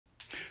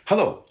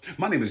Hello,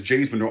 my name is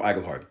James Monroe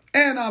Iglehart,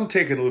 and I'm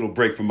taking a little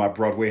break from my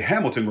Broadway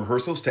Hamilton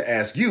rehearsals to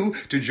ask you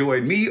to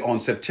join me on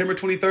September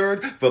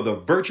 23rd for the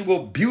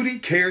virtual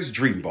BeautyCares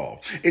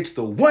DreamBall. It's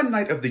the one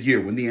night of the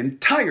year when the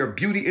entire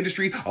beauty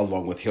industry,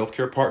 along with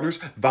healthcare partners,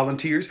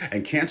 volunteers,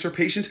 and cancer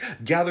patients,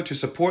 gather to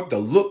support the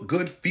Look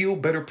Good, Feel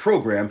Better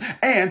program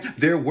and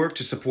their work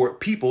to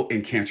support people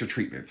in cancer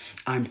treatment.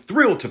 I'm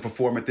thrilled to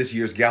perform at this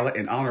year's gala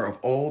in honor of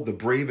all the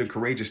brave and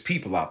courageous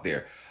people out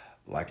there,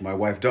 like my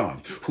wife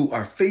Dawn, who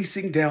are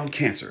facing down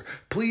cancer.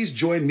 Please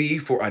join me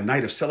for a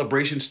night of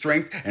celebration,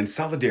 strength, and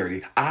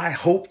solidarity. I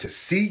hope to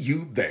see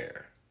you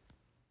there.